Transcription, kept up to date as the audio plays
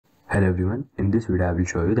Hello everyone, in this video I will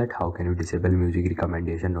show you that how can you disable music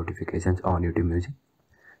recommendation notifications on YouTube Music.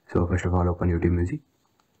 So first of all, open YouTube Music.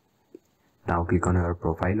 Now click on your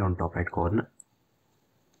profile on top right corner.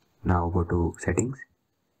 Now go to settings.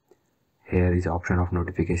 Here is option of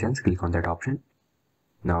notifications, click on that option.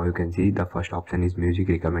 Now you can see the first option is music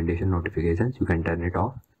recommendation notifications. You can turn it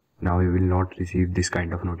off. Now you will not receive this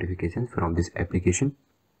kind of notifications from this application.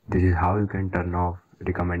 This is how you can turn off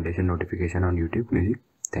recommendation notification on YouTube Music.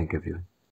 Thank you everyone.